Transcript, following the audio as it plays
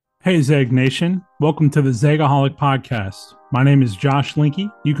Hey, Zeg Nation. Welcome to the Zagaholic Podcast. My name is Josh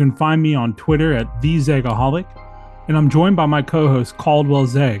Linky. You can find me on Twitter at TheZagaholic, and I'm joined by my co host, Caldwell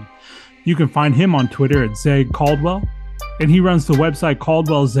Zeg. You can find him on Twitter at Zeg Caldwell, and he runs the website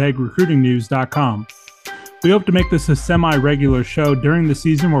CaldwellZegRecruitingNews.com. We hope to make this a semi regular show during the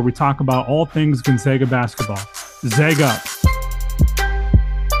season where we talk about all things Gonzaga basketball. Zeg up.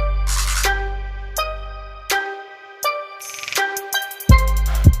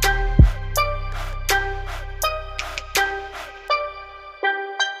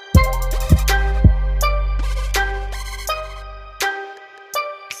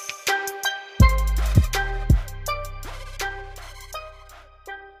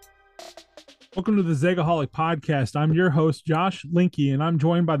 Welcome to the Zagaholic Podcast. I'm your host, Josh Linky, and I'm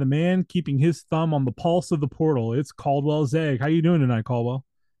joined by the man keeping his thumb on the pulse of the portal. It's Caldwell Zeg. How you doing tonight, Caldwell?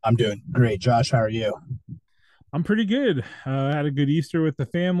 I'm doing great, Josh. How are you? I'm pretty good. Had a good Easter with the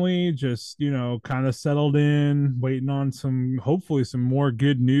family. Just kind of settled in, waiting on hopefully some more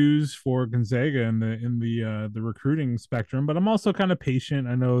good news for Gonzaga in the recruiting spectrum. But I'm also kind of patient.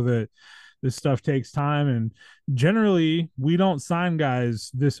 I know that this stuff takes time, and generally we don't sign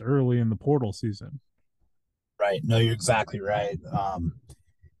guys this early in the portal season. Right. No, you're exactly right.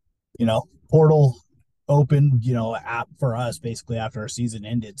 Portal opened, app for us basically after our season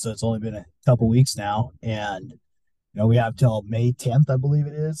ended. So it's only been a couple weeks now. And, we have till May 10th, I believe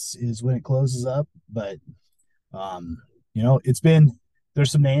is when it closes up. But,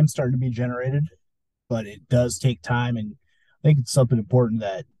 there's some names starting to be generated, but it does take time. And I think it's something important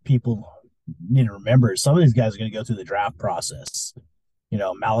that people need to remember. Some of these guys are going to go through the draft process.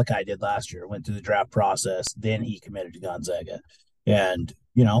 Malachi did last year, went through the draft process, then he committed to Gonzaga. And,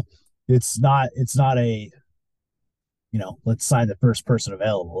 it's not a, let's sign the first person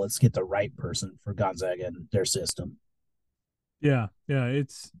available. Let's get the right person for Gonzaga and their system. Yeah, yeah.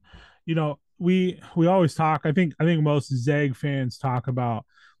 It's we always talk. I think most Zeg fans talk about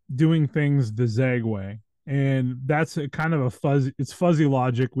doing things the Zeg way, and that's a kind of a fuzzy. It's fuzzy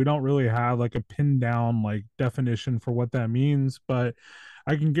logic. We don't really have like a pinned down like definition for what that means, but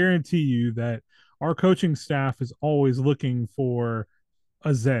I can guarantee you that our coaching staff is always looking for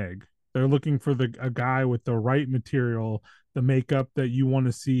a Zeg. They're looking for a guy with the right material, the makeup that you want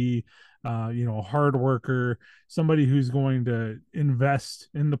to see. A hard worker, somebody who's going to invest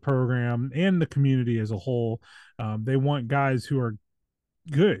in the program and the community as a whole. They want guys who are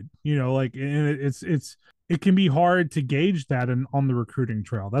good. And it can be hard to gauge that on the recruiting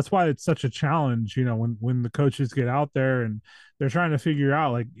trail. That's why it's such a challenge. When the coaches get out there and they're trying to figure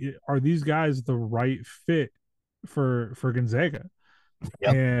out like, are these guys the right fit for Gonzaga?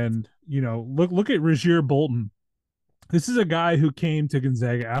 Yep. And look at Rasir Bolton. This is a guy who came to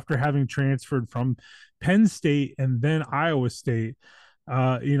Gonzaga after having transferred from Penn State and then Iowa State.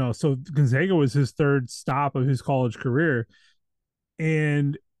 So Gonzaga was his third stop of his college career,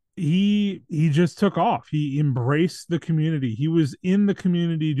 and he just took off. He embraced the community. He was in the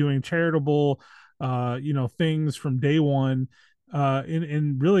community doing charitable, things from day one.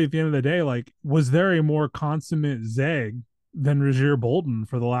 And really at the end of the day, like, was there a more consummate Zeg than Rasir Bolton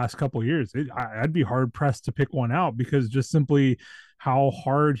for the last couple of years? I'd be hard pressed to pick one out because just simply how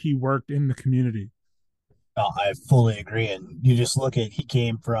hard he worked in the community. I fully agree. And you just look at, he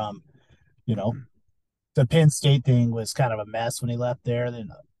came from, you know, the Penn State thing was kind of a mess when he left there. Then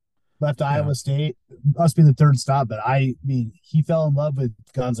left Yeah. Iowa State, must be the third stop. But I mean, he fell in love with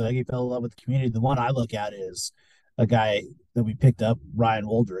Gonzaga. He fell in love with the community. The one I look at is a guy that we picked up, Ryan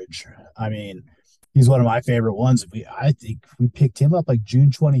Woldridge. I mean, he's one of my favorite ones. I think we picked him up like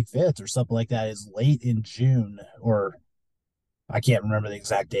June 25th or something like that. Is late in June, or I can't remember the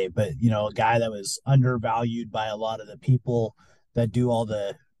exact date, but a guy that was undervalued by a lot of the people that do all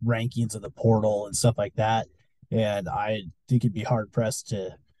the rankings of the portal and stuff like that. And I think it'd be hard pressed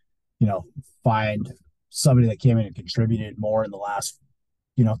to, you know, find somebody that came in and contributed more in the last,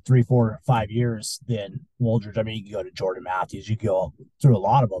 3, 4, 5 years than Woldridge. I mean, you can go to Jordan Matthews, you can go through a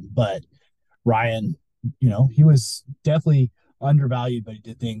lot of them, but Ryan, he was definitely undervalued, but he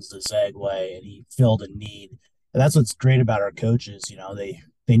did things the Zeg way and he filled a need. And that's what's great about our coaches.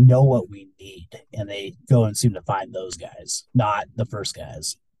 They know what we need and they go and seem to find those guys, not the first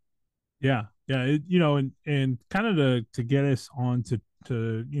guys. Yeah. Yeah. And kind of to get us on to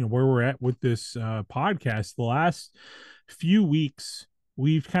where we're at with this podcast, the last few weeks,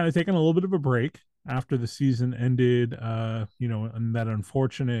 we've kind of taken a little bit of a break after the season ended, and that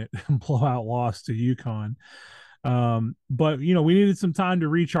unfortunate blowout loss to UConn. But we needed some time to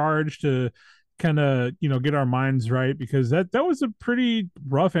recharge, to kind of get our minds right, because that was a pretty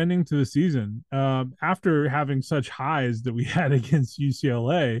rough ending to the season. After having such highs that we had against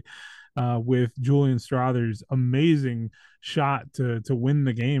UCLA, with Julian Strother's amazing shot to win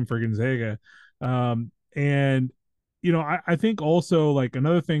the game for Gonzaga. And I think also, like,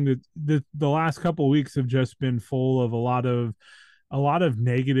 another thing that the last couple of weeks have just been full of a lot of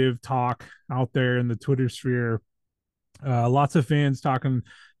negative talk out there in the Twitter sphere. Lots of fans talking,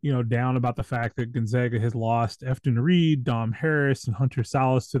 down about the fact that Gonzaga has lost Efton Reed, Dom Harris, and Hunter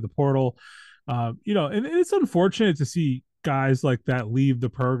Salas to the portal. And it's unfortunate to see guys like that leave the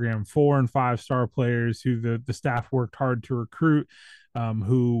program, 4 and 5 star players who the staff worked hard to recruit,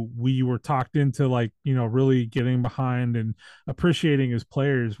 who we were talked into, like, really getting behind and appreciating as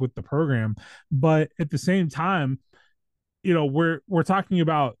players with the program. But at the same time, we're talking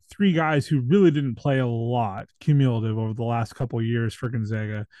about 3 guys who really didn't play a lot cumulative over the last couple of years for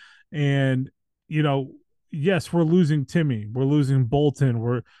Gonzaga. And yes, we're losing Timmy, we're losing Bolton,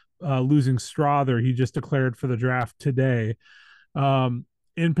 we're losing Strother. He just declared for the draft today. And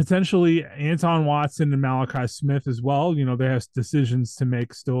potentially Anton Watson and Malachi Smith as well. They have decisions to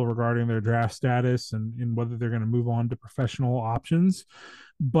make still regarding their draft status and whether they're going to move on to professional options.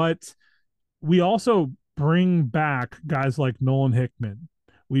 But we also bring back guys like Nolan Hickman.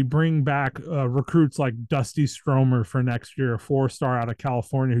 We bring back recruits like Dusty Stromer for next year, a 4-star out of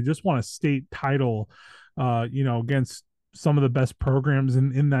California who just won a state title, against some of the best programs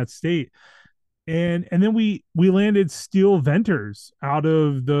in that state. And then we landed Steele Venters out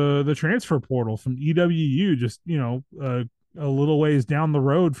of the transfer portal from EWU, just a little ways down the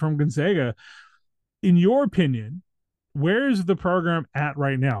road from Gonzaga. In your opinion, where is the program at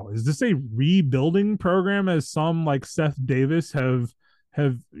right now? Is this a rebuilding program, as some like Seth Davis have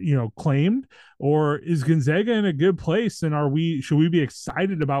claimed, or is Gonzaga in a good place, and should we be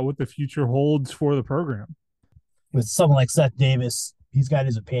excited about what the future holds for the program? With someone like Seth Davis, he's got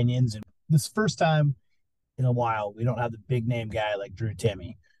his opinions, and this first time in a while we don't have the big name guy like Drew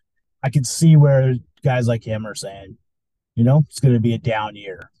Timme. I can see where guys like him are saying, it's going to be a down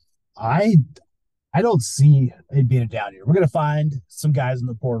year. I don't see it being a down year. We're going to find some guys in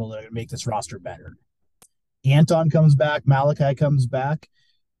the portal that are going to make this roster better. Anton comes back, Malachi comes back.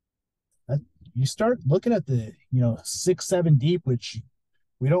 You start looking at the 6-7 deep, which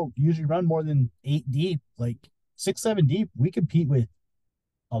we don't usually run more than 8 deep. Like 6-7 deep, we compete with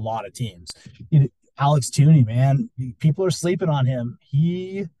a lot of teams. Alex Tooney, man, people are sleeping on him.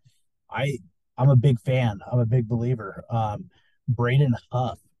 I'm a big fan. I'm a big believer. Braden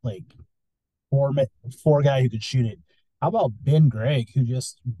Huff, like four guy who could shoot it. How about Ben Gregg, who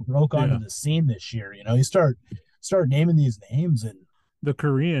just broke onto the scene this year? You start naming these names, and the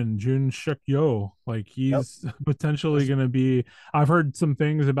Korean Jun Shuk Yo, like, he's potentially going to be. I've heard some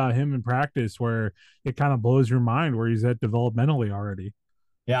things about him in practice where it kind of blows your mind where he's at developmentally already.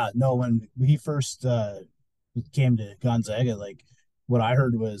 Yeah, no, when he first came to Gonzaga, like, what I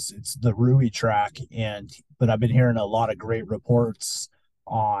heard was it's the Rui track, but I've been hearing a lot of great reports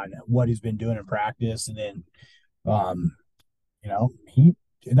on what he's been doing in practice, and then he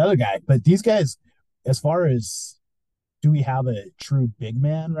another guy. But these guys, as far as, do we have a true big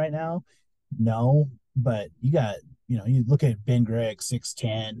man right now? No, but you got, you look at Ben Gregg,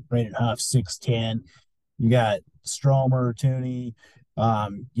 6'10", Braden Huff, 6'10", you got Stromer, Tooney,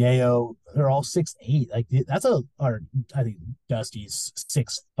 Yayo, they're all 6'8". Like, that's I think Dusty's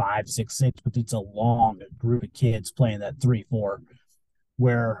 6'5", 6'6", but it's a long group of kids playing that 3-4,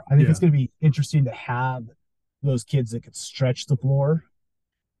 where I think it's going to be interesting to have those kids that could stretch the floor.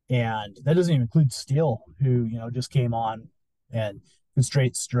 And that doesn't even include Steele, who, just came on and could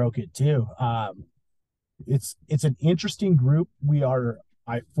straight stroke it too. It's an interesting group. We are,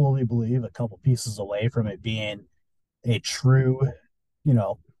 I fully believe, a couple pieces away from it being a true,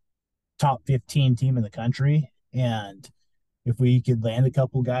 top 15 team in the country. And if we could land a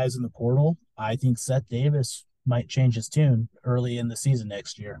couple guys in the portal, I think Seth Davis might change his tune early in the season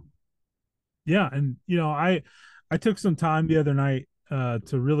next year. Yeah, and I took some time the other night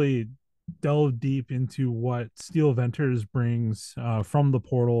to really delve deep into what Steele Venters brings from the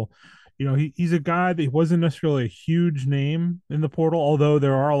portal. He's a guy that wasn't necessarily a huge name in the portal, although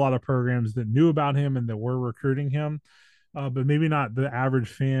there are a lot of programs that knew about him and that were recruiting him. But maybe not the average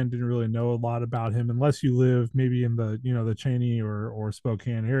fan didn't really know a lot about him unless you live maybe in the Cheney or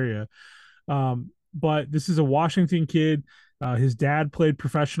Spokane area. But this is a Washington kid. His dad played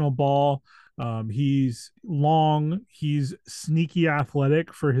professional ball. He's long. He's sneaky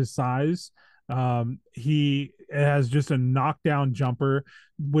athletic for his size. He has just a knockdown jumper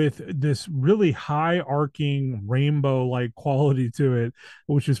with this really high arcing rainbow like quality to it,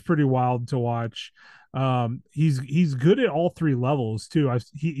 which is pretty wild to watch. He's good at all three levels too.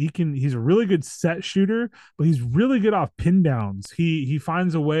 He's a really good set shooter, but he's really good off pin downs. He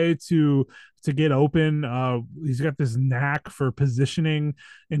finds a way to get open. He's got this knack for positioning,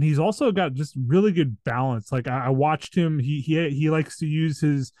 and he's also got just really good balance. Like I watched him. He likes to use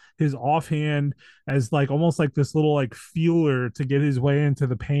his offhand as like almost like this little like feeler to get his way into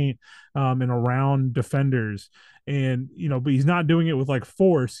the paint, and around defenders. And but he's not doing it with like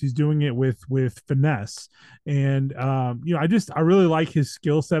force. He's doing it with finesse. And I really like his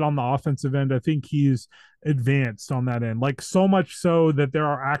skill set on the offensive end. I think he's advanced on that end, like so much so that there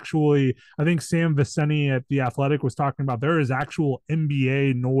are actually, I think Sam Viceni at The Athletic was talking about, there is actual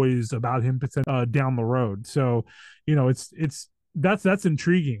NBA noise about him down the road. So it's that's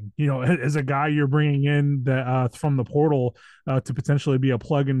intriguing, as a guy you're bringing in that from the portal, to potentially be a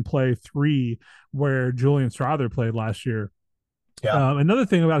plug and play three where Julian Strawther played last year. Yeah. Another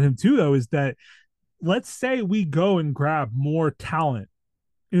thing about him too, though, is that let's say we go and grab more talent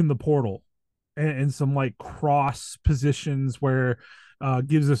in the portal and some like cross positions where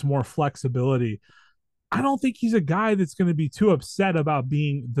gives us more flexibility. I don't think he's a guy that's going to be too upset about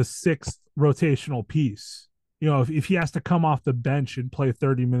being the sixth rotational piece. If he has to come off the bench and play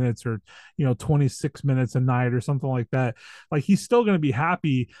 30 minutes or 26 minutes a night or something like that, like he's still going to be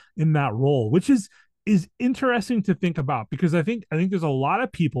happy in that role, which is interesting to think about, because I think there's a lot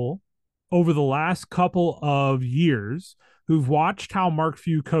of people over the last couple of years who've watched how Mark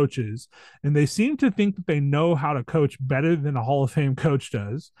Few coaches, and they seem to think that they know how to coach better than a Hall of Fame coach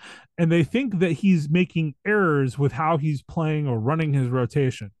does. And they think that he's making errors with how he's playing or running his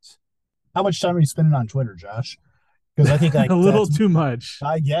rotations. How much time are you spending on Twitter, Josh? Because I think like A little too much.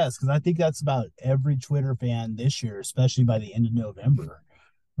 I guess because I think that's about every Twitter fan this year, especially by the end of November.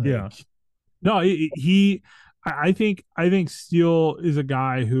 Like, Yeah. No, I think Steele is a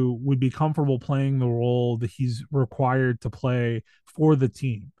guy who would be comfortable playing the role that he's required to play for the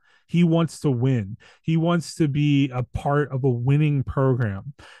team. He wants to win. He wants to be a part of a winning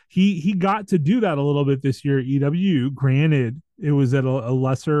program. He got to do that a little bit this year at EWU. Granted, it was at a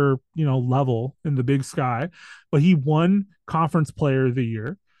lesser, level in the Big Sky, but he won Conference Player of the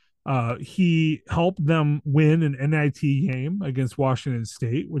Year. He helped them win an NIT game against Washington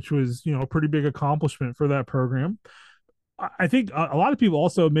State, which was, a pretty big accomplishment for that program. I think a lot of people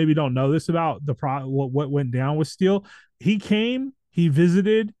also maybe don't know this about what went down with Steele. He came, he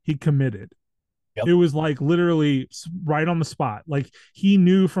visited, he committed. Yep. It was like literally right on the spot. Like he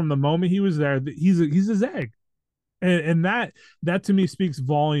knew from the moment he was there that he's a Zag, and that to me speaks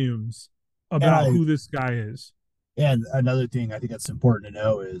volumes about who this guy is. And another thing I think that's important to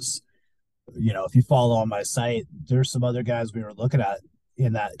know is, if you follow on my site, there's some other guys we were looking at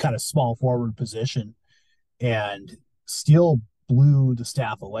in that kind of small forward position, and Steele blew the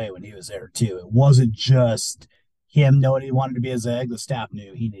staff away when he was there too. It wasn't just him knowing he wanted to be a Zag; the staff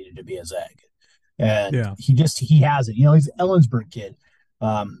knew he needed to be a Zag, and Yeah. he has it. He's an Ellensburg kid,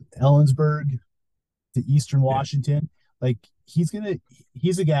 Ellensburg to Eastern Washington. Like he's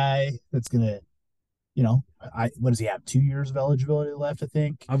a guy that's gonna what does he have? 2 years of eligibility left, I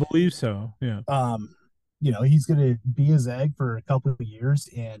think. I believe so. Yeah. He's gonna be a Zag for a couple of years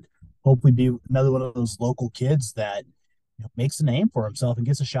and hopefully be another one of those local kids that makes a name for himself and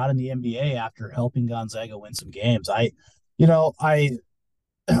gets a shot in the NBA after helping Gonzaga win some games. I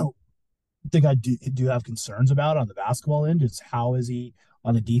think I do have concerns about on the basketball end is how is he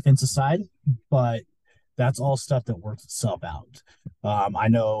on the defensive side, but that's all stuff that works itself out. I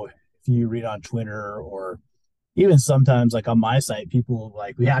know if you read on Twitter or even sometimes like on my site, people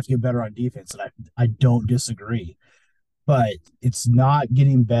like we have to get better on defense, and I don't disagree, but it's not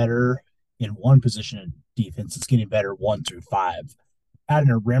getting better in one position in defense. It's getting better 1 through 5.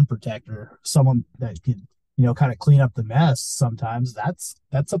 Adding a rim protector, someone that could kind of clean up the mess. Sometimes that's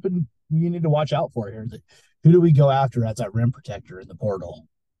something you need to watch out for here. Who do we go after as that rim protector in the portal?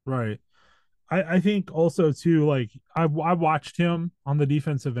 Right. I think also too, like I watched him on the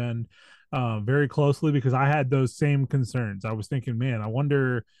defensive end very closely because I had those same concerns. I was thinking, man, I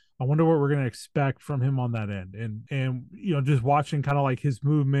wonder what we're going to expect from him on that end. And just watching kind of like his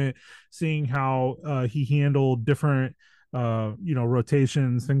movement, seeing how he handled different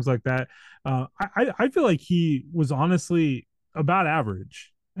rotations, things like that. I feel like he was honestly about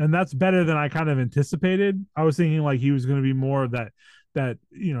average, and that's better than I kind of anticipated. I was thinking like he was going to be more of that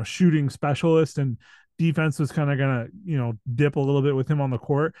shooting specialist, and defense was kind of gonna dip a little bit with him on the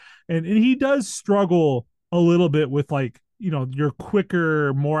court, and he does struggle a little bit with like your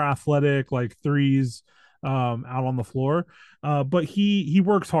quicker, more athletic like threes out on the floor. But he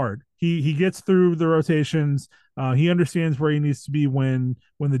works hard. He gets through the rotations. He understands where he needs to be when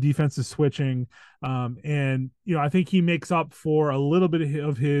the defense is switching. And I think he makes up for a little bit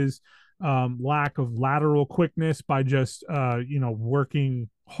of his lack of lateral quickness by just working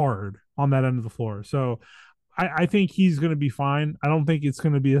hard on that end of the floor. So I think he's going to be fine. I don't think it's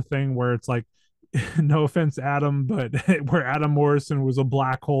going to be a thing where it's like, no offense, Adam, but where Adam Morrison was a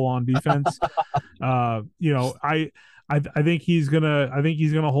black hole on defense. Uh, you know, I, I think he's gonna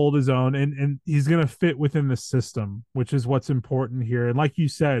hold his own, and he's gonna fit within the system, which is what's important here. And like you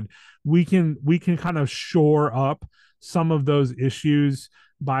said, we can kind of shore up some of those issues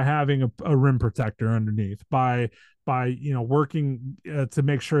by having a rim protector underneath, by working to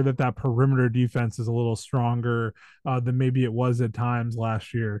make sure that perimeter defense is a little stronger than maybe it was at times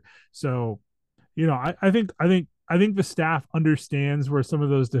last year. So I think the staff understands where some of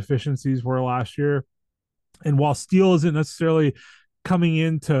those deficiencies were last year. And while Steele isn't necessarily coming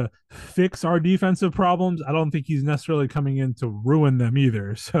in to fix our defensive problems, I don't think he's necessarily coming in to ruin them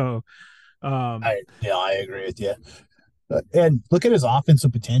either. So um I agree with you. And look at his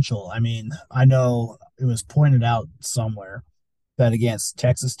offensive potential. I mean, I know it was pointed out somewhere that against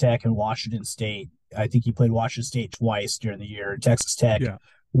Texas Tech and Washington State, I think he played Washington State twice during the year, Texas Tech yeah,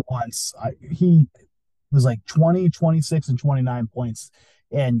 once. He was like 20, 26, and 29 points.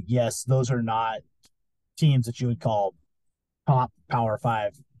 And yes, those are not teams that you would call top Power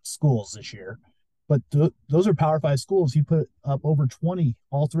Five schools this year. But those are Power Five schools he put up over 20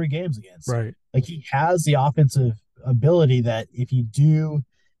 all three games against. right. Like he has the offensive ability that if you do,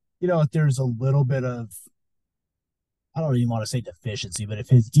 if there's a little bit of, I don't even want to say deficiency, but if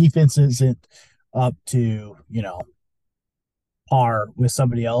his defense isn't up to, par with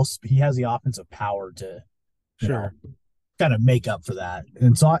somebody else, he has the offensive power to, you know, Sure. kind of make up for that.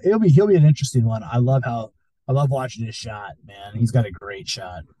 And so he'll be an interesting one. I love watching his shot, man. He's got a great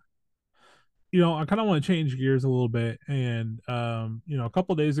shot. I kind of want to change gears a little bit. And a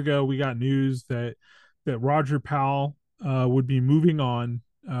couple days ago we got news that Roger Powell would be moving on.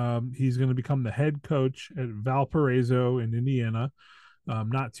 He's going to become the head coach at Valparaiso in Indiana,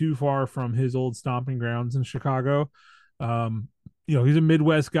 not too far from his old stomping grounds in Chicago. He's a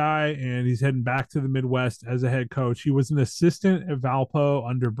Midwest guy, and he's heading back to the Midwest as a head coach. He was an assistant at Valpo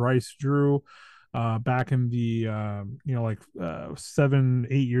under Bryce Drew back in the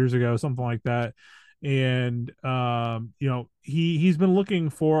 7-8 years ago, something like that. And he's been looking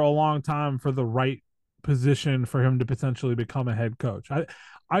for a long time for the right position for him to potentially become a head coach.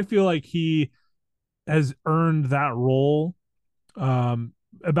 I feel like he has earned that role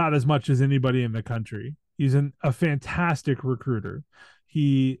about as much as anybody in the country. He's a fantastic recruiter.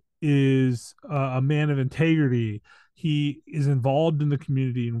 He is a man of integrity. He is involved in the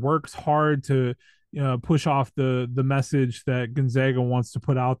community and works hard to push off the message that Gonzaga wants to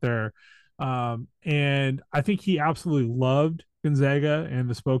put out there. And I think he absolutely loved Gonzaga and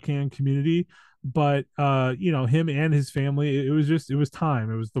the Spokane community. But him and his family, it was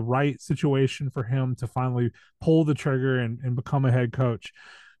time. It was the right situation for him to finally pull the trigger and become a head coach.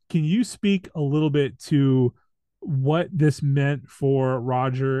 Can you speak a little bit to what this meant for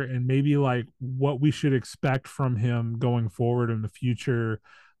Roger and maybe like what we should expect from him going forward in the future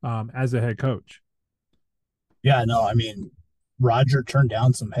as a head coach? Yeah, no, I mean, Roger turned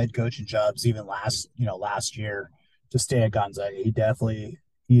down some head coaching jobs even last year to stay at Gonzaga.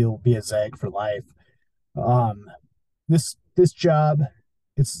 He'll be a Zag for life. Um, this job,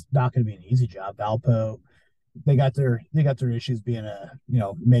 it's not going to be an easy job. Valpo, they got their issues being a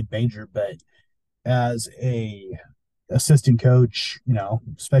mid major, but as a assistant coach,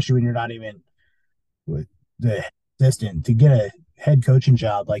 especially when you're not even with the assistant, to get a head coaching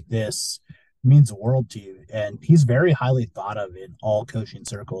job like this means the world to you. And he's very highly thought of in all coaching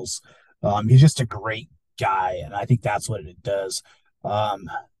circles. He's just a great guy, and I think that's what it does. Um,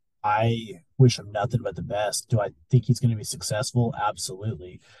 I wish him nothing but the best. Do I think he's going to be successful?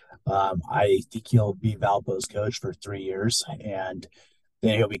 Absolutely. I think he'll be Valpo's coach for 3 years, and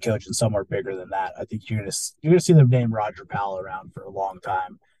then he'll be coaching somewhere bigger than that. I think you're gonna see the name Roger Powell around for a long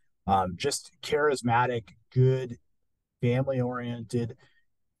time. Just charismatic, good, family oriented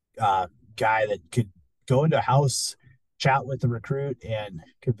guy that could go into a house, chat with the recruit, and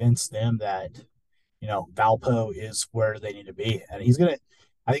convince them that Valpo is where they need to be, and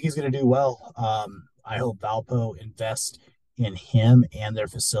I think he's gonna do well. I hope Valpo invests in him and their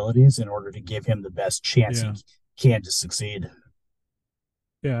facilities in order to give him the best chance he Yeah. can to succeed.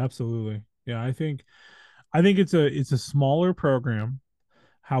 Yeah, absolutely. Yeah, I think it's a smaller program.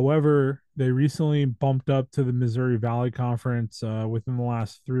 However, They recently bumped up to the Missouri Valley Conference within the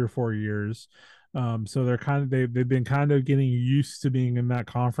last 3 or 4 years. So they've been kind of getting used to being in that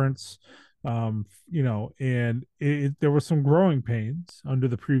conference. And there was some growing pains under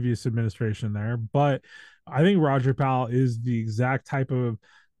the previous administration there, but I think Roger Powell is the exact type of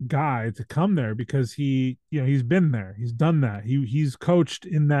guy to come there because he's been there, he's done that, he's coached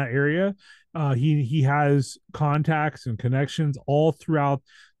in that area. He has contacts and connections all throughout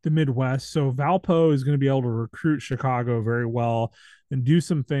the Midwest. So Valpo is going to be able to recruit Chicago very well and do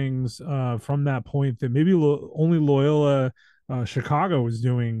some things from that point that maybe only Loyola Chicago was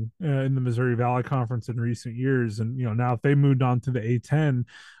doing in the Missouri Valley Conference in recent years. And now if they moved on to the A10,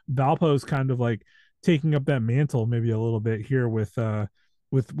 Valpo is kind of like taking up that mantle maybe a little bit here with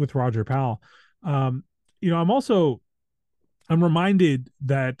Roger Powell. Um, I'm reminded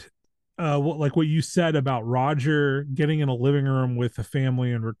that what you said about Roger getting in a living room with the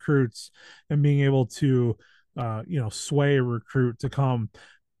family and recruits and being able to sway a recruit to come.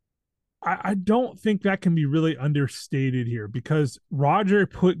 I don't think that can be really understated here because Roger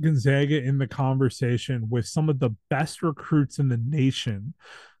put Gonzaga in the conversation with some of the best recruits in the nation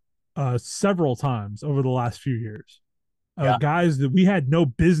several times over the last few years. Yeah. Guys that we had no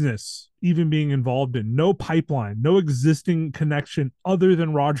business even being involved in, no pipeline, no existing connection other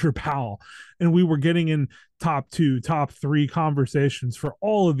than Roger Powell. And we were getting in top two, top three conversations for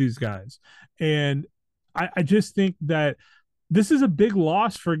all of these guys. And I just think that this is a big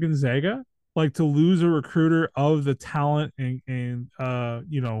loss for Gonzaga, like to lose a recruiter of the talent and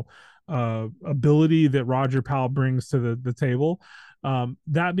ability that Roger Powell brings to the table.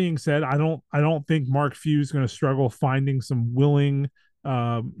 That being said, I don't think Mark Few is going to struggle finding some willing,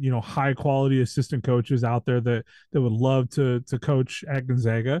 high quality assistant coaches out there that would love to coach at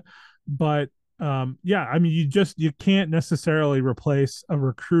Gonzaga. But yeah, I mean, you can't necessarily replace a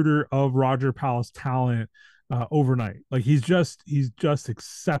recruiter of Roger Powell's talent overnight. Like he's just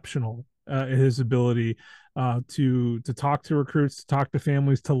exceptional in his ability to talk to recruits, to talk to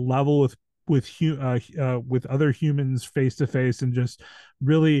families, to level with other humans face to face, and just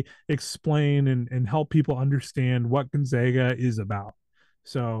really explain and help people understand what Gonzaga is about.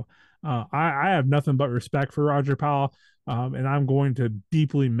 So I have nothing but respect for Roger Powell, and I'm going to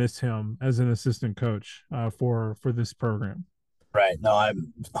deeply miss him as an assistant coach for this program. Right. No,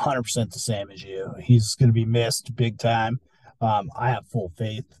 I'm 100% the same as you. He's going to be missed big time. I have full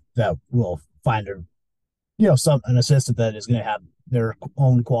faith that we'll find an assistant that is going to have their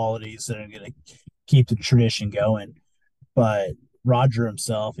own qualities that are going to keep the tradition going. But Roger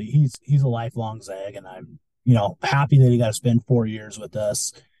himself, he's a lifelong Zag, and I'm happy that he got to spend 4 years with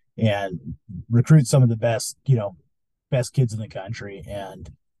us and recruit some of the best kids in the country. And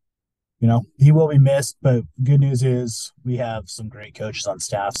he will be missed, but good news is we have some great coaches on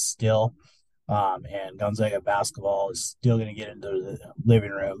staff still. And Gonzaga basketball is still going to get into the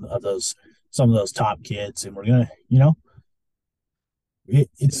living room of some of those top kids. And we're going to, Yeah.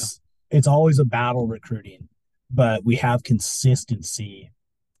 it's always a battle recruiting, but we have consistency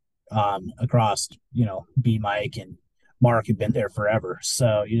across, B Mike and Mark have been there forever.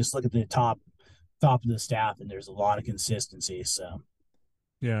 So you just look at the top of the staff and there's a lot of consistency. So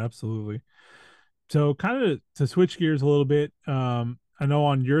Yeah, absolutely. So kind of to switch gears a little bit, I know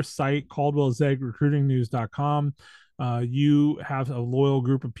on your site, CaldwellZagRecruitingNews.com, you have a loyal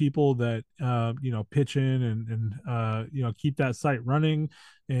group of people that pitch in and keep that site running.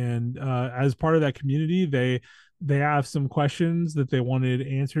 And as part of that community, they have some questions that they wanted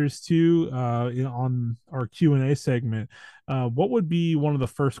answers to on our Q&A segment. What would be one of the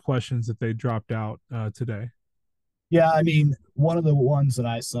first questions that they dropped out today? yeah, I mean, one of the ones that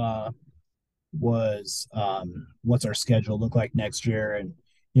I saw was what's our schedule look like next year? And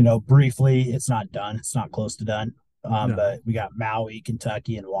briefly, it's not done, it's not close to done. No. But we got Maui,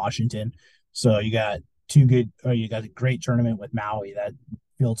 Kentucky, and Washington. So you got two good, or you got a great tournament with Maui. That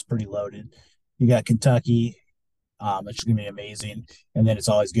field's pretty loaded. You got Kentucky, which is gonna be amazing, and then it's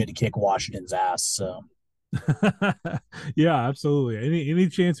always good to kick Washington's ass. So Yeah, absolutely. Any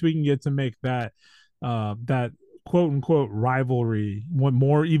chance we can get to make that quote unquote rivalry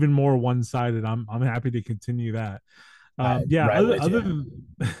even more one sided, I'm happy to continue that. Yeah. right with Other you. than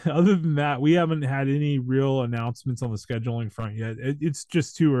other than that, we haven't had any real announcements on the scheduling front yet. It's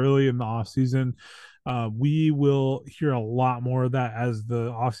just too early in the off season. We will hear a lot more of that as the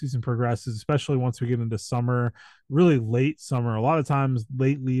off season progresses, especially once we get into summer, really late summer. A lot of times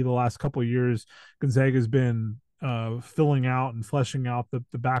lately, the last couple of years, Gonzaga has been filling out and fleshing out the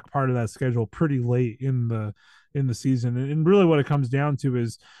back part of that schedule pretty late in the season. And really what it comes down to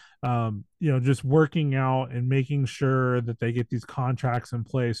is just working out and making sure that they get these contracts in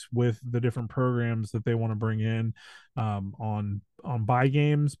place with the different programs that they want to bring in on buy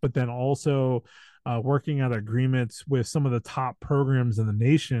games, but then also working out agreements with some of the top programs in the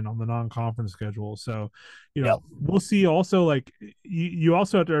nation on the non-conference schedule. So, Yep. we'll see. Also, like you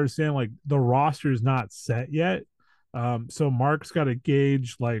also have to understand, like the roster is not set yet. So Mark's got to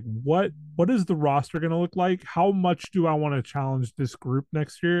gauge like what is the roster going to look like? How much do I want to challenge this group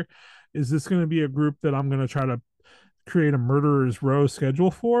next year? Is this going to be a group that I'm going to try to create a murderer's row schedule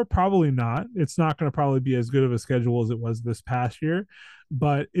for? Probably not. It's not going to probably be as good of a schedule as it was this past year,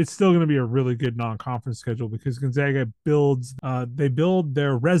 but it's still going to be a really good non-conference schedule because Gonzaga they build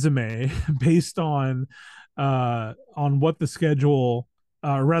their resume based on what the schedule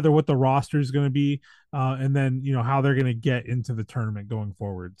or rather what the roster is going to be, and then how they're going to get into the tournament going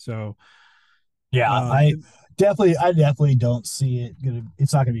forward. So, Yeah, um, I definitely don't see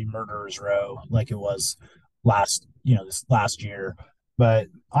it's not gonna be murderer's row like it was this last year. But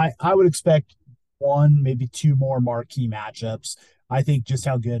I would expect one, maybe two more marquee matchups. I think just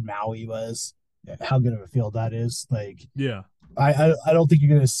how good Maui was, how good of a field that is. Like yeah. I don't think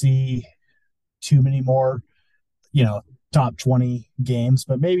you're gonna see too many more, you know, top 20 games,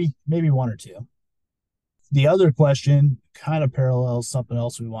 but maybe one or two. The other question kind of parallels something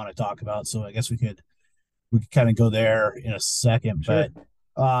else we want to talk about, so I guess we could kind of go there in a second, Sure.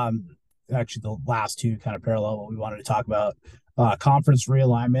 but um, actually the last two kind of parallel what we wanted to talk about. Conference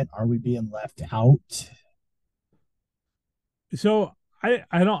realignment. Are we being left out? So I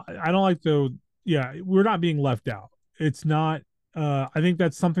don't like the yeah, we're not being left out. It's not I think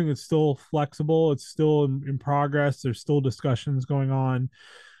that's something that's still flexible. It's still in progress. There's still discussions going on.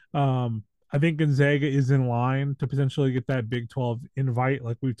 I think Gonzaga is in line to potentially get that Big 12 invite,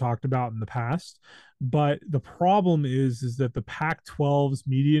 like we've talked about in the past. But the problem is that the Pac-12's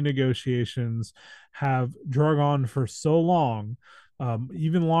media negotiations have drug on for so long,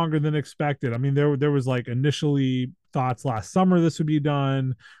 even longer than expected. I mean, there was like initially thoughts last summer this would be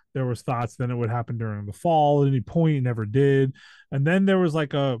done. There was thoughts then it would happen during the fall. At any point, it never did. And then there was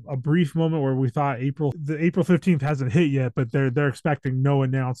like a brief moment where we thought the April 15th hasn't hit yet, but they're expecting no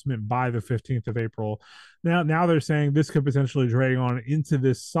announcement by the 15th of April. Now they're saying this could potentially drag on into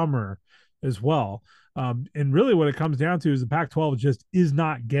this summer as well. And really what it comes down to is the Pac-12 just is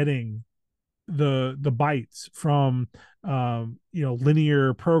not getting the bites from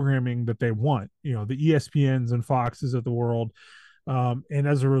linear programming that they want, the ESPNs and Foxes of the world. And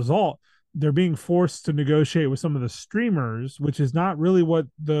as a result, they're being forced to negotiate with some of the streamers, which is not really what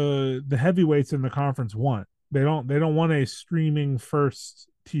the heavyweights in the conference want. They don't want a streaming first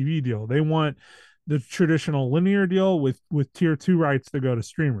TV deal. They want the traditional linear deal with tier 2 rights to go to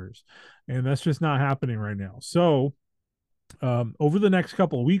streamers. And that's just not happening right now. So, over the next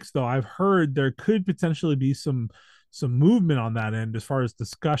couple of weeks, though, I've heard there could potentially be some movement on that end as far as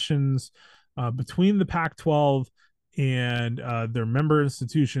discussions between the Pac-12 and their member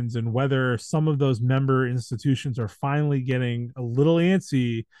institutions, and whether some of those member institutions are finally getting a little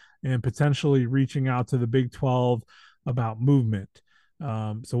antsy and potentially reaching out to the Big 12 about movement.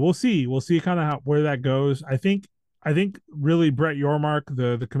 So we'll see. We'll see kind of where that goes. I think really Brett Yormark,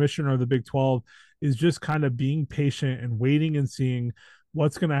 the commissioner of the Big 12, is just kind of being patient and waiting and seeing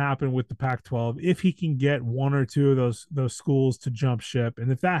what's going to happen with the Pac-12 if he can get one or two of those schools to jump ship,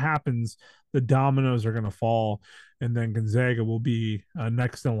 and if that happens, the dominoes are going to fall, and then Gonzaga will be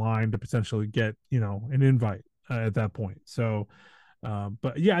next in line to potentially get an invite at that point. So,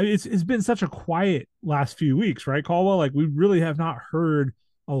 but yeah, it's been such a quiet last few weeks, right, Caldwell? Like we really have not heard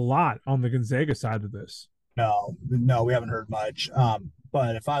a lot on the Gonzaga side of this. No, we haven't heard much.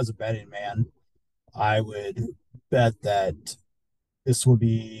 But if I was a betting man, I would bet that this will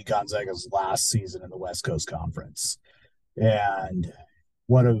be Gonzaga's last season in the West Coast Conference. And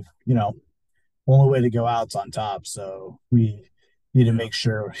what of, only way to go out's on top. So we need to Yeah. make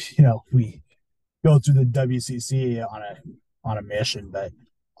sure, we go through the WCC on a mission. But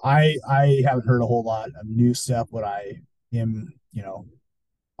I haven't heard a whole lot of new stuff. What I am,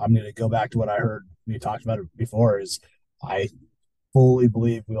 I'm going to go back to what I heard. We talked about it before. Is I fully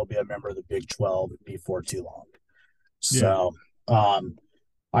believe we'll be a member of the Big 12 before too long. Yeah. So,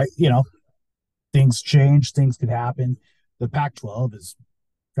 I, things change, things could happen. The Pac-12 has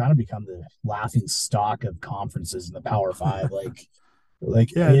kind of become the laughing stock of conferences in the Power Five. Like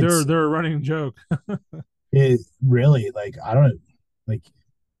Yeah, they're a running joke. it really like I don't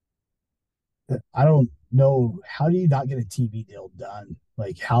know, how do you not get a TV deal done?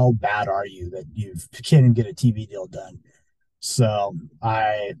 Like how bad are you that you can't even get a TV deal done? So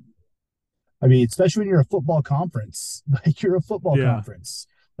I mean, especially when you're a football conference, like you're a football Yeah. conference.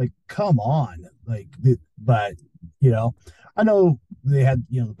 Like, come on. But, you know, I know they had,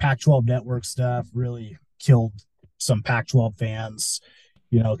 the Pac-12 network stuff really killed some Pac-12 fans,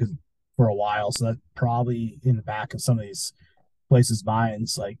 because for a while. So that probably in the back of some of these places'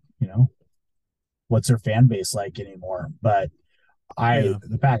 minds, like, what's their fan base like anymore? But Yeah.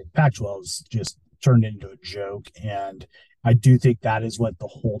 the Pac 12 is just turned into a joke, and I do think that is what the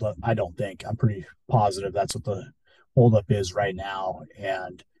holdup. I don't think, I'm pretty positive that's what the holdup is right now,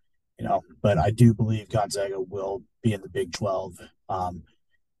 and but I do believe Gonzaga will be in the Big 12, and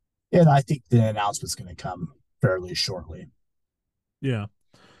I think the announcement's going to come fairly shortly. Yeah.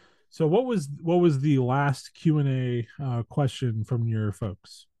 So what was the last Q&A question from your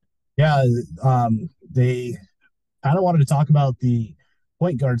folks? Yeah, they kind of wanted to talk about the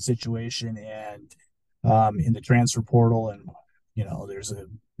point guard situation and in the transfer portal, and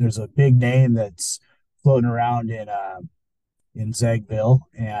there's a big name that's floating around in Zaggville,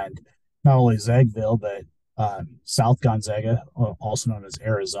 and not only Zaggville but South Gonzaga, also known as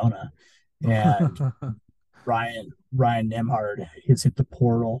Arizona, and Ryan Nemhard has hit the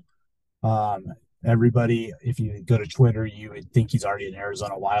portal. Um, Everybody, if you go to Twitter, you would think he's already an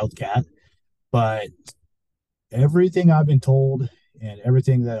Arizona Wildcat, but everything I've been told and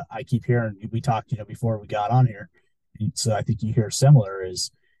everything that I keep hearing, we talked, before we got on here. So I think you hear similar is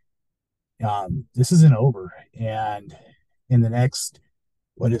this isn't over. And in the next,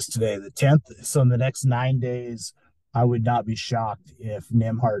 what is today, the 10th? So in the next 9 days, I would not be shocked if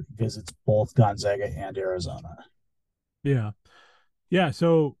Nimhart visits both Gonzaga and Arizona. Yeah. Yeah.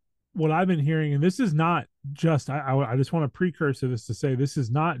 So what I've been hearing, and this is not just, I just want to precursor this to say this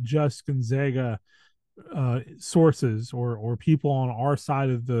is not just Gonzaga sources or people on our side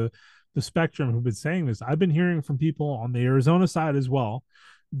of the spectrum who've been saying this. I've been hearing from people on the Arizona side as well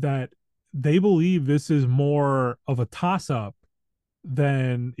that they believe this is more of a toss up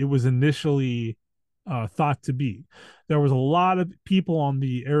than it was initially thought to be. There was a lot of people on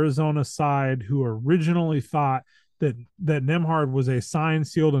the Arizona side who originally thought that Nemhard was a signed,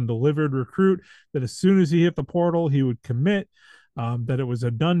 sealed, and delivered recruit. That as soon as he hit the portal, he would commit. That it was a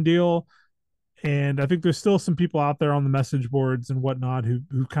done deal. And I think there's still some people out there on the message boards and whatnot who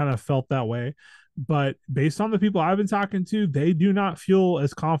kind of felt that way. But based on the people I've been talking to, they do not feel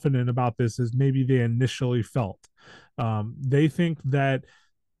as confident about this as maybe they initially felt. They think that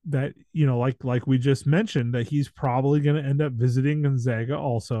like we just mentioned, that he's probably going to end up visiting Gonzaga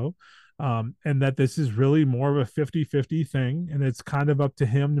also, and that this is really more of a 50-50 thing, and it's kind of up to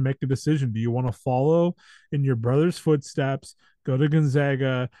him to make a decision. Do you want to follow in your brother's footsteps, go to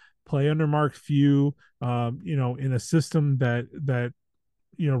Gonzaga, play under Mark Few, in a system that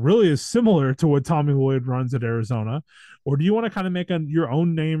really is similar to what Tommy Lloyd runs at Arizona, or do you want to kind of make your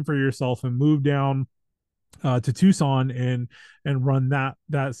own name for yourself and move down to Tucson and run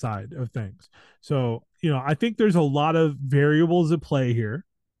that side of things? So I think there's a lot of variables at play here.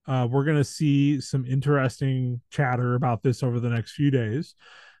 We're going to see some interesting chatter about this over the next few days,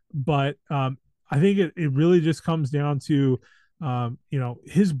 but I think it really just comes down to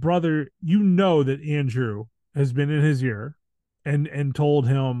his brother. That Andrew has been in his ear and told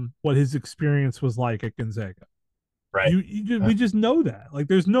him what his experience was like at Gonzaga. Right. We just know that. Like,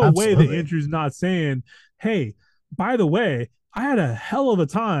 there's no way that Absolutely. Andrew's not saying, "Hey, by the way, I had a hell of a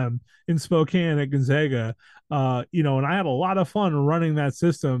time in Spokane at Gonzaga, and I had a lot of fun running that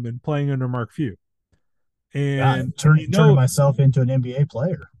system and playing under Mark Few." Yeah, And turning myself into an NBA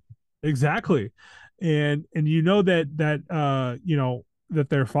player. exactly, and that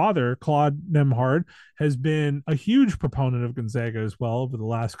their father, Claude Nemhard, has been a huge proponent of Gonzaga as well over the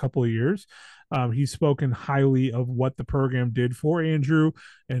last couple of years. He's spoken highly of what the program did for Andrew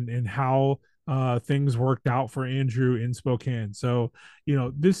and how things worked out for Andrew in Spokane. So,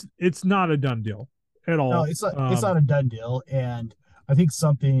 it's not a done deal at No, all. it's not a done deal, and I think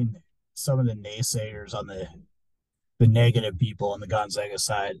something some of the naysayers on the negative people on the Gonzaga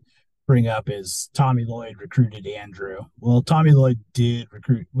side bring up is Tommy Lloyd recruited Andrew. Well, Tommy Lloyd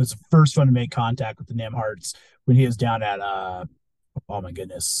was the first one to make contact with the Nemharts when he was down at oh my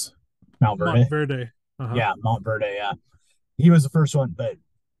goodness, Mount Verde. Montverde. Uh-huh. Yeah, Mount Verde. Yeah, he was the first one, but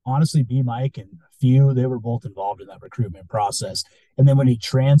honestly, B Mike and Few, they were both involved in that recruitment process. And then when he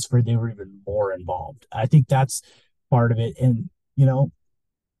transferred, they were even more involved. I think that's part of it. And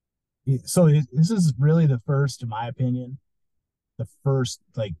so this is really the first, in my opinion, the first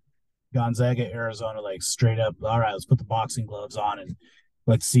like Gonzaga, Arizona, like straight up. All right, let's put the boxing gloves on and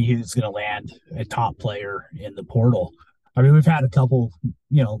let's see who's going to land a top player in the portal. I mean, we've had a couple,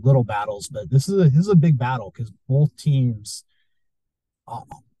 little battles, but this is a big battle because both teams. Uh,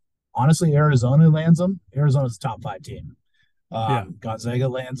 Honestly, Arizona lands them. Arizona's a top 5 team. Yeah. Gonzaga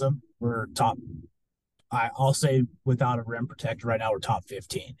lands him. We're top. I'll say without a rim protector right now, we're top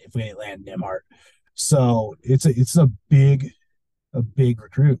 15 if we land Nembhard. So it's a big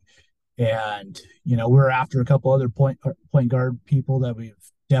recruit. And we're after a couple other point guard people that we've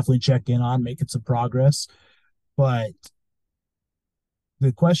definitely checked in on, making some progress. But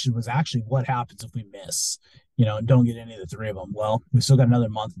the question was actually what happens if we miss, and don't get any of the three of them. Well, we still got another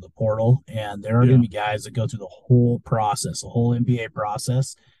month in the portal, and there are going Yeah. to be guys that go through the whole process, the whole NBA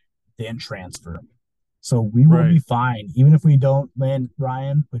process, then transfer. So we will be Right. fine, even if we don't land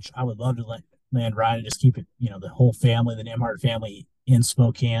Ryan, which I would love to land Ryan and just keep it, the whole family, the Nembhard family in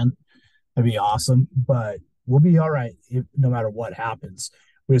Spokane. That'd be awesome. But we'll be all right no matter what happens.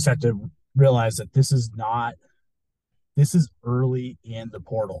 We just have to realize that this is early in the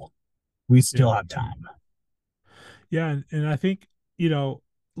portal. We still Yeah. have time. Yeah. And I think,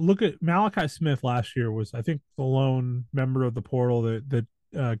 look at Malachi Smith last year was, I think, the lone member of the portal that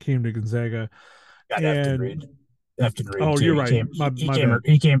came to Gonzaga. Got Efton And Reed. Efton Reed oh, too. you're He right. came. He My came.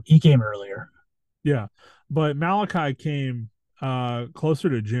 bad. He came earlier. Yeah. But Malachi came closer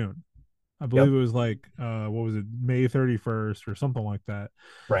to June. I Yep. believe it was like what was it, May 31st or something like that.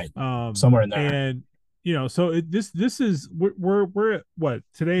 Right. Somewhere in there. And so this is we're at what,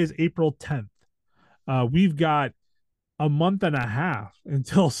 today is April 10th. We've got a month and a half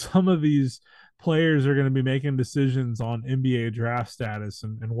until some of these players are going to be making decisions on NBA draft status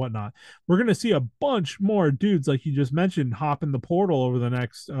and whatnot. We're going to see a bunch more dudes, like you just mentioned, hop in the portal over the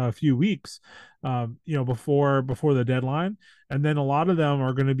next few weeks, before the deadline, and then a lot of them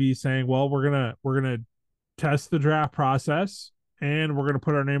are going to be saying, "Well, we're gonna test the draft process, and we're going to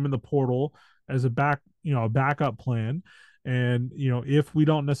put our name in the portal as a backup plan." And if we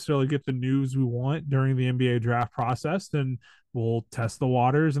don't necessarily get the news we want during the NBA draft process, then we'll test the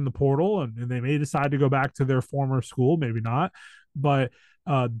waters in the portal, and they may decide to go back to their former school, maybe not. But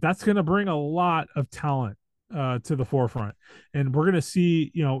that's going to bring a lot of talent to the forefront, and we're going to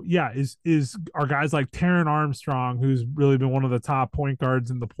see, is our guys like Taron Armstrong, who's really been one of the top point guards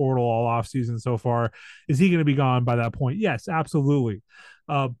in the portal all offseason so far, is he going to be gone by that point? Yes, absolutely.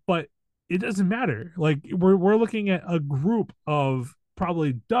 But it doesn't matter. Like we're looking at a group of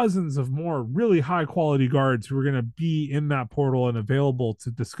probably dozens of more really high quality guards who are going to be in that portal and available to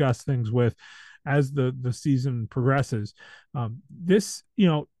discuss things with as the season progresses. This,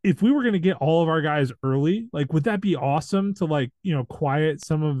 if we were going to get all of our guys early, like, would that be awesome to, like, quiet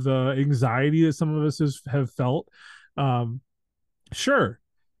some of the anxiety that some of us have felt? Sure,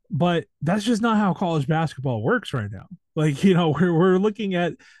 but that's just not how college basketball works right now. Like, we're looking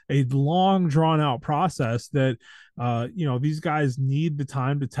at a long drawn out process that these guys need the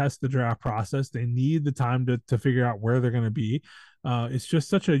time to test the draft process. They need the time to figure out where they're going to be. It's just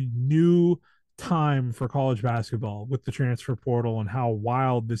such a new time for college basketball with the transfer portal and how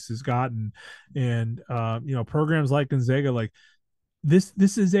wild this has gotten. And programs like Gonzaga, like this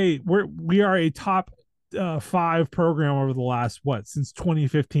is we are a top 5 program over the last, what, since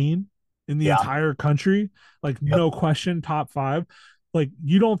 2015 in the Yeah. entire country. Like, Yep. no question, top 5. Like,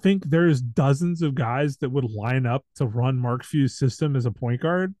 you don't think there's dozens of guys that would line up to run Mark Few's system as a point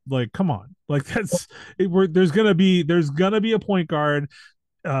guard? Like, come on. Like, there's gonna be a point guard.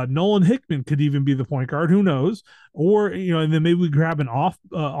 Nolan Hickman could even be the point guard. Who knows? Or, and then maybe we grab an off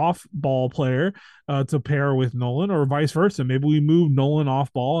ball player to pair with Nolan, or vice versa. Maybe we move Nolan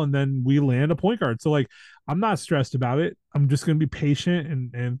off ball and then we land a point guard. So, like, I'm not stressed about it. I'm just going to be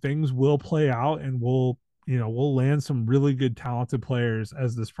patient, and things will play out, and we'll land some really good talented players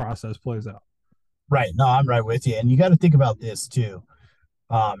as this process plays out. Right. No, I'm right with you. And you got to think about this too.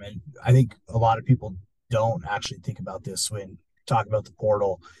 And I think a lot of people don't actually think about this when talk about the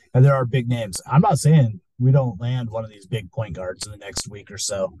portal. And there are big names. I'm not saying we don't land one of these big point guards in the next week or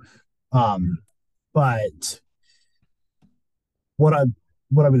so. But what I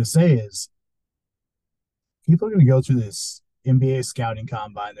what I'm going to say is people are going to go through this NBA scouting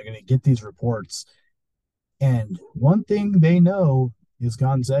combine. They're going to get these reports, and one thing they know is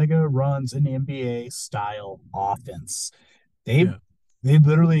Gonzaga runs an NBA style offense. They Yeah. they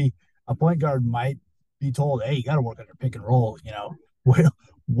literally, a point guard might be told, "Hey, you got to work on your pick and roll."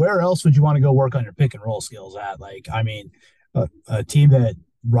 Where else would you want to go work on your pick and roll skills at? Like, I mean, a team that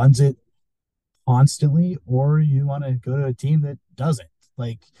runs it constantly, or you want to go to a team that doesn't.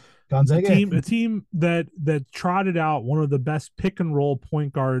 Like a Gonzaga, team a team that trotted out one of the best pick and roll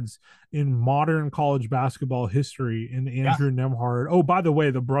point guards in modern college basketball history in yeah, Andrew Nembhard. Oh, by the way,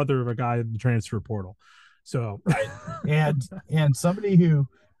 the brother of a guy in the transfer portal. So right, and somebody who,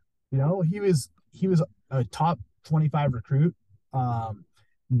 he was a top 25 recruit,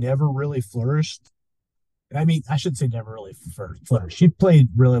 never really flourished I mean, I should say never really for Florida. She played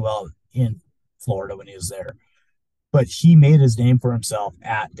really well in Florida when he was there, but he made his name for himself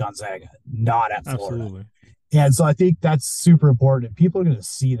at Gonzaga, not at Florida. Absolutely. And so I think that's super important. People are going to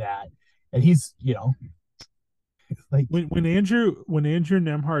see that. And he's, like, When Andrew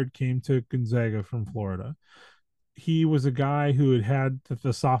Nemhard came to Gonzaga from Florida, he was a guy who had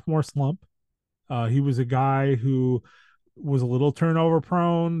the sophomore slump. He was a guy who was a little turnover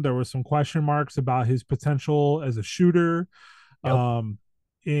prone. There was some question marks about his potential as a shooter. yep,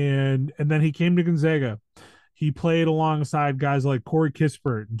 And then he came to Gonzaga. He played alongside guys like Corey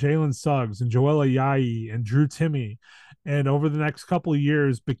Kispert, Jalen Suggs, and Joel Ayayi and Drew Timme. And over the next couple of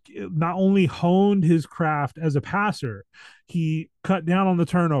years, not only honed his craft as a passer, he cut down on the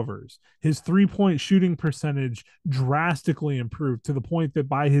turnovers. His 3-point shooting percentage drastically improved to the point that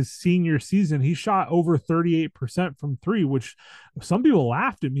by his senior season, he shot over 38% from three, which some people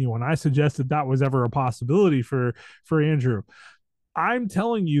laughed at me when I suggested that was ever a possibility for Andrew. I'm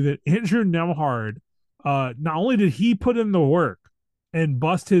telling you that Andrew Nemhard, not only did he put in the work and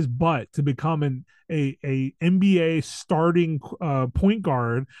bust his butt to become a NBA starting point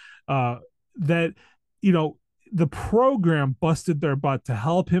guard, that you know the program busted their butt to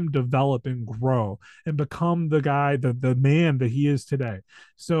help him develop and grow and become the guy, the man that he is today.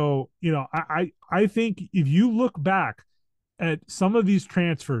 So I think if you look back at some of these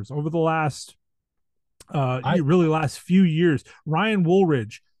transfers over the last I, really last few years. Ryan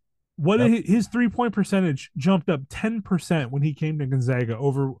Woolridge, yep, his 3-point percentage jumped up 10% when he came to Gonzaga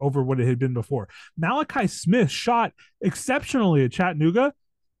over what it had been before. Malachi Smith shot exceptionally at Chattanooga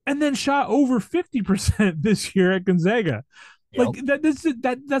and then shot over 50% this year at Gonzaga. yep. Like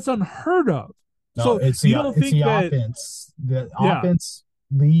that's unheard of. No, So you don't it's the think that offense. The yeah, offense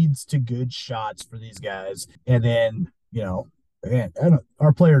leads to good shots for these guys, and then and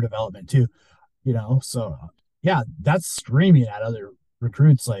our player development too. So yeah, that's screaming at other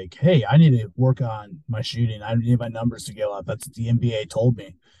recruits like, hey, I need to work on my shooting. I need my numbers to go up. That's what the NBA told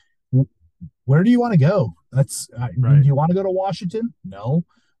me. Where do you want to go? I mean, right. do you want to go to Washington? No.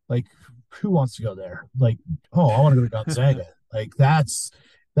 Like, who wants to go there? Like, oh, I want to go to Gonzaga. Like, that's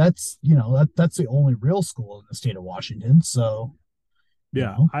the only real school in the state of Washington. So, you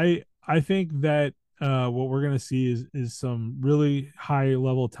Yeah, know, I think that what we're going to see is some really high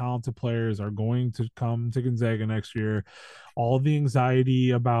level talented players are going to come to Gonzaga next year. All the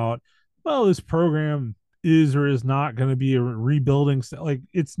anxiety about, well, this program is or is not going to be a rebuilding, like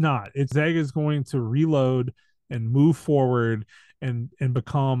it's not. It's Zaga is going to reload and move forward and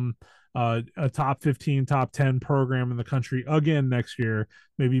become a top 15, top 10 program in the country again next year.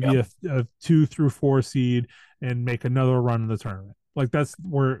 Maybe be yep. a 2 through 4 seed and make another run in the tournament. Like that's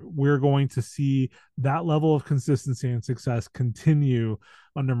where we're going to see that level of consistency and success continue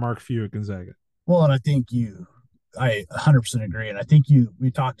under Mark Few at Gonzaga. Well, and I 100% agree. And I think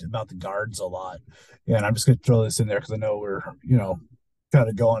we talked about the guards a lot. And I'm just going to throw this in there because I know we're, kind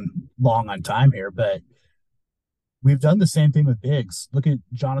of going long on time here, but we've done the same thing with bigs. Look at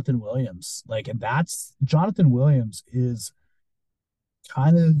Jonathan Williams. Like, and that's Jonathan Williams is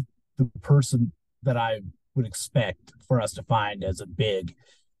kind of the person that I would expect for us to find as a big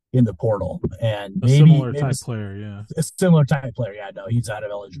in the portal. And A similar type player, yeah. a similar type player. Yeah, no, he's out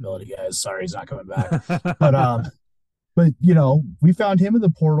of eligibility, guys. Sorry, he's not coming back. But we found him in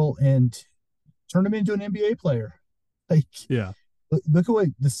the portal and turned him into an NBA player. Like, Yeah. look at what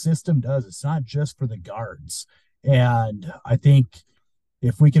the system does. It's not just for the guards. And I think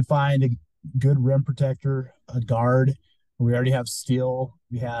if we could find a good rim protector, a guard, we already have Steele.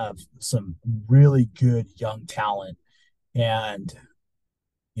 We have some really good young talent. And,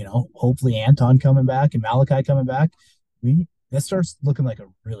 hopefully Anton coming back and Malachi coming back. That starts looking like a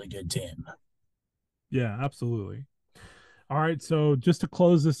really good team. Yeah, absolutely. All right, so just to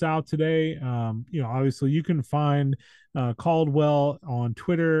close this out today, obviously you can find Caldwell on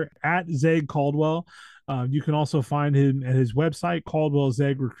Twitter at Zeg Caldwell. You can also find him at his website,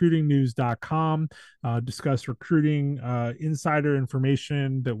 caldwellzegrecruitingnews.com. Discuss recruiting insider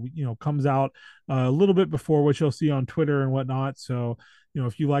information that comes out a little bit before what you'll see on Twitter and whatnot. So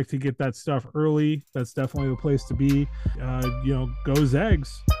if you like to get that stuff early, that's definitely the place to be. Go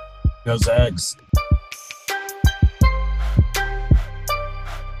Zags. Go Zags.